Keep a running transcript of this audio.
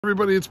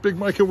Everybody, it's Big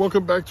Mike and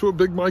welcome back to a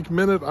Big Mike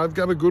Minute. I've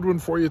got a good one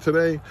for you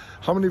today.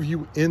 How many of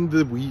you in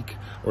the week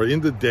or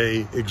in the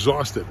day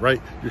exhausted,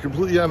 right? You're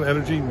completely out of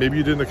energy. Maybe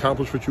you didn't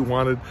accomplish what you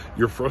wanted.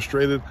 You're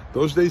frustrated.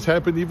 Those days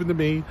happen even to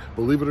me,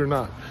 believe it or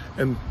not.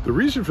 And the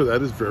reason for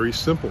that is very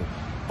simple.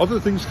 Other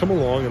things come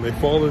along and they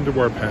fall into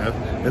our path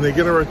and they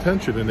get our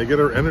attention and they get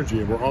our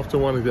energy, and we're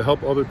often wanting to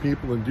help other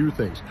people and do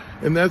things.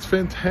 And that's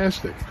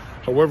fantastic.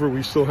 However,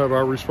 we still have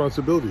our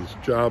responsibilities,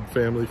 job,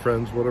 family,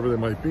 friends, whatever they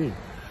might be.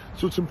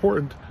 So it's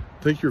important to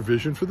take your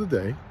vision for the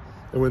day,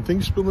 and when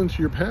things spill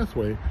into your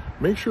pathway,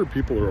 make sure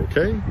people are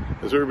okay,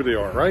 as everybody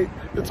all right.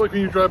 It's like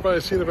when you drive by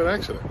a scene of an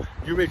accident.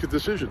 You make a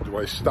decision. Do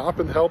I stop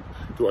and help?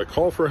 Do I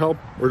call for help?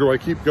 Or do I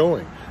keep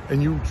going?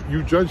 And you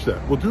judge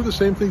that. Well, do the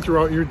same thing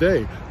throughout your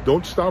day.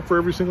 Don't stop for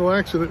every single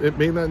accident. It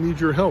may not need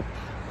your help.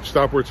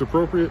 Stop where it's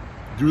appropriate.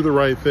 Do the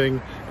right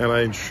thing. And I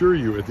assure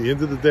you, at the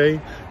end of the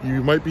day,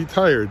 you might be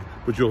tired,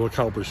 but you'll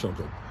accomplish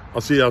something.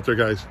 I'll see you out there,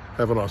 guys.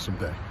 Have an awesome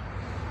day.